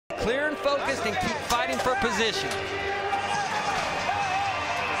clear and focused and keep fighting for position.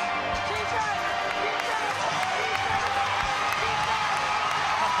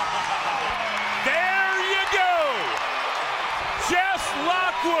 There you go. Jess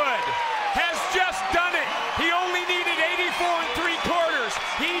Lockwood has just done it. He only needed 84 3/4.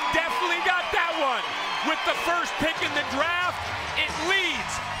 He definitely got that one. With the first pick in the draft, it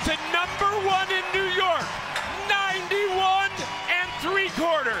leads to #1 in New York, 91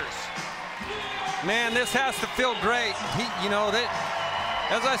 3/4. Man, this has to feel great. You know, that,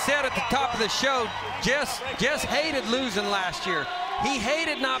 as I said at the top of the show, Jess hated losing last year. He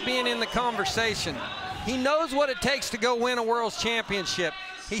hated not being in the conversation. He knows what it takes to go win a World's Championship.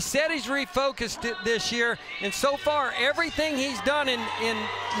 He said he's refocused this year, and so far, everything he's done in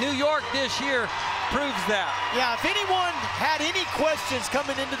New York this year proves that. Yeah, if anyone had any questions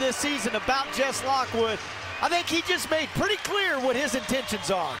coming into this season about Jess Lockwood, I think he just made pretty clear what his intentions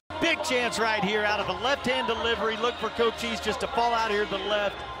are. Big chance right here out of a left-hand delivery. Look for Cochise just to fall out here to the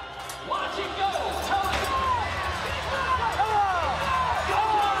left. Watch it go.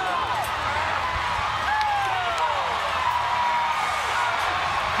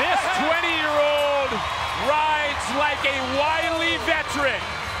 This 20-year-old rides like a wily veteran.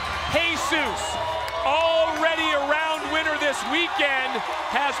 Jesus, already a round winner this weekend,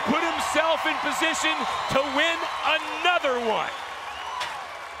 has put himself in position to win another one.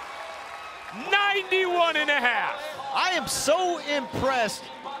 91 1/2. I am so impressed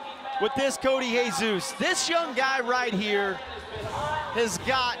with this Cody Jesus. This young guy right here has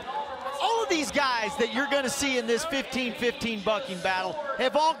got all of these guys that you're going to see in this 15-15 bucking battle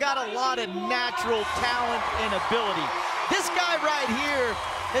have all got a lot of natural talent and ability. This guy right here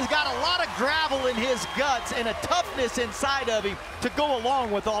has got a lot of gravel in his guts and a toughness inside of him to go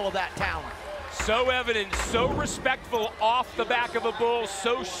along with all of that talent. So evident, so respectful off the back of a bull,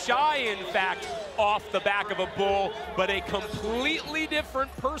 so shy, in fact, off the back of a bull, but a completely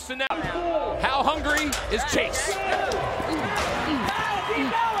different personality. How hungry is Chase?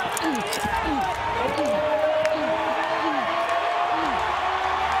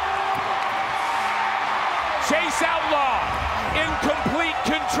 Chase Outlaw in complete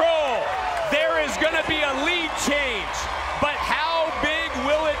control. There is going to be a lead change, but how big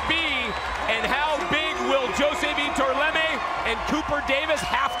will it be? And how big will Jose Vitor-Leme and Cooper Davis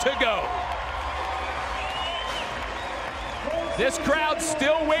have to go? This crowd's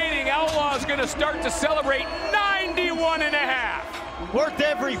still waiting. Outlaw is going to start to celebrate. 91 1/2. Worth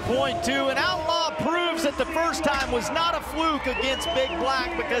every point, too. And Outlaw proves that the first time was not a fluke against Big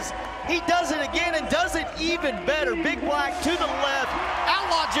Black, because he does it again and does it even better. Big Black to the left.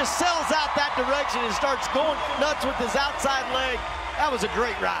 Outlaw just sells out that direction and starts going nuts with his outside leg. That was a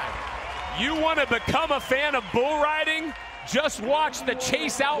great ride. You want to become a fan of bull riding? Just watch the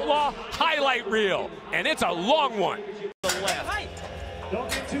Chase Outlaw highlight reel, and it's a long one. The left. Don't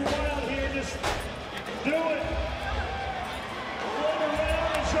get too wild here, just do it. Roll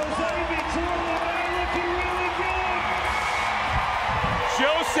around and Jose Vitor-Leme looking really good.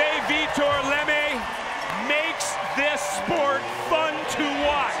 Jose Vitor-Leme makes this sport fun to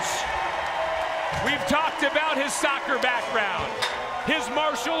watch. We've talked about his soccer background, his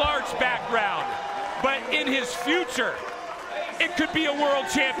martial arts background, but in his future, it could be a world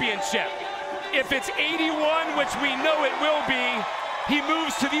championship. If it's 81, which we know it will be, he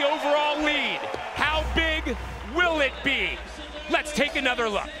moves to the overall lead. How big will it be? Let's take another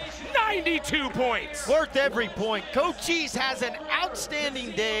look. 92 points. Worth every point. Cochise has an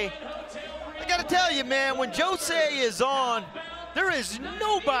outstanding day. I gotta tell you, man, when Jose is on, there is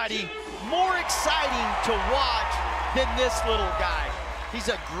nobody more exciting to watch than this little guy. He's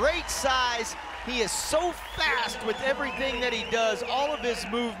a great size. He is so fast with everything that he does, all of his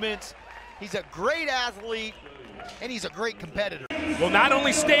movements. He's a great athlete, and he's a great competitor. Will not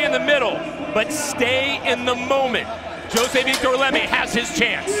only stay in the middle, but stay in the moment. Jose Vitor-Leme has his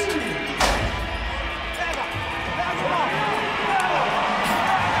chance.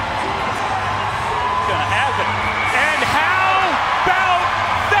 Gonna have it. And how about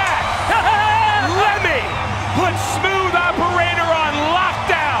that? Lemme puts Smooth Operator on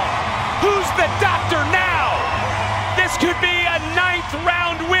lockdown. Who's the doctor now? This could be a 9th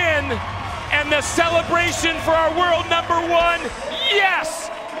round win. And the celebration for our world #1, yes,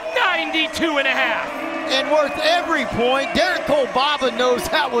 92 1/2. And worth every point. Derek Kolbaba knows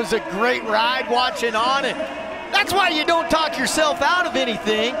that was a great ride watching on it. That's why you don't talk yourself out of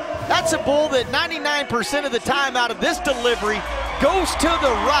anything. That's a bull that 99% of the time out of this delivery goes to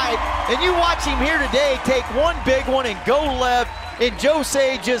the right. And you watch him here today take one big one and go left, and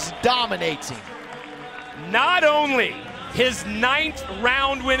Jose just dominates him. Not only his 9th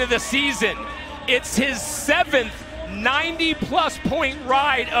round win of the season. It's his 7th 90-plus point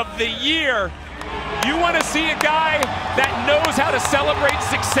ride of the year. You want to see a guy that knows how to celebrate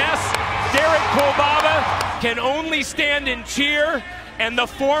success? Derek Kolbaba can only stand and cheer. And the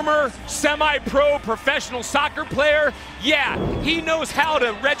former semi-pro professional soccer player, yeah, he knows how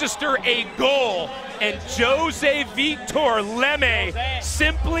to register a goal. And Jose Victor Leme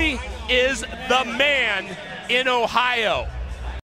simply is the man in Ohio.